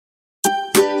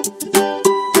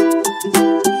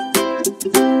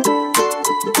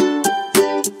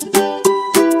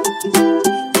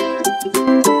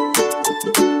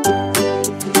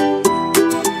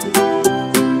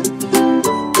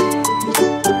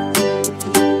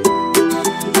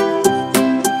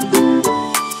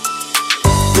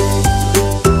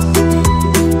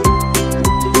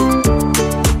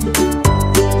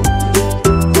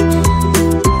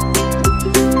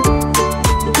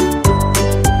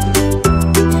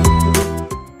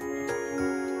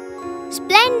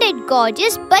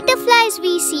gorgeous butterflies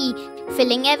we see,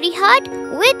 filling every heart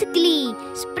with glee.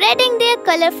 Spreading their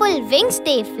colorful wings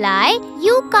they fly.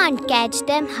 You can't catch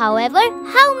them, however,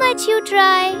 how much you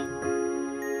try.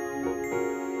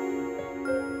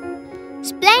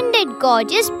 Splendid,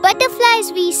 gorgeous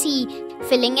butterflies we see,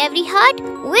 filling every heart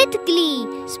with glee.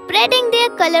 Spreading their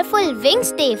colorful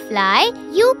wings they fly.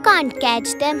 You can't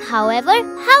catch them, however,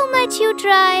 how much you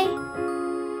try.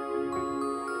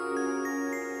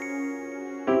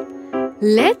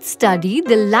 Let's study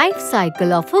the life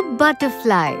cycle of a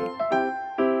butterfly.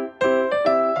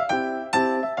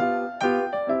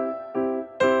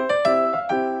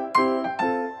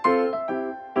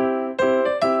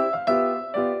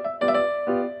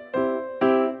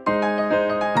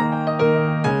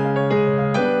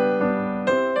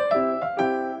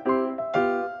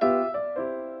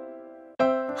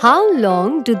 How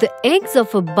long do the eggs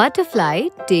of a butterfly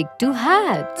take to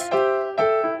hatch?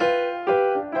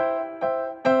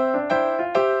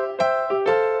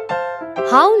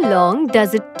 How long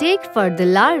does it take for the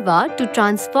larva to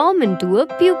transform into a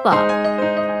pupa?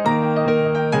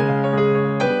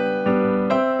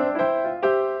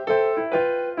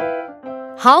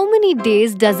 How many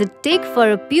days does it take for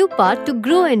a pupa to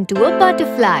grow into a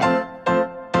butterfly?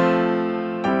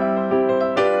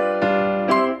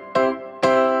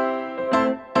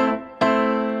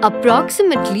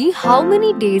 Approximately how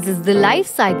many days is the life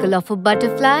cycle of a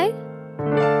butterfly?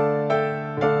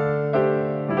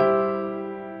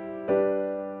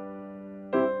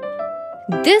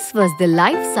 This was the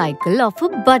life cycle of a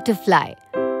butterfly.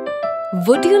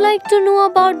 Would you like to know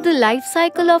about the life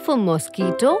cycle of a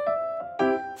mosquito?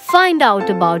 Find out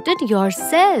about it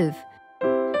yourself.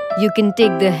 You can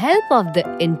take the help of the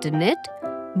internet,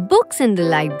 books in the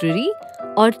library,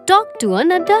 or talk to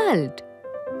an adult.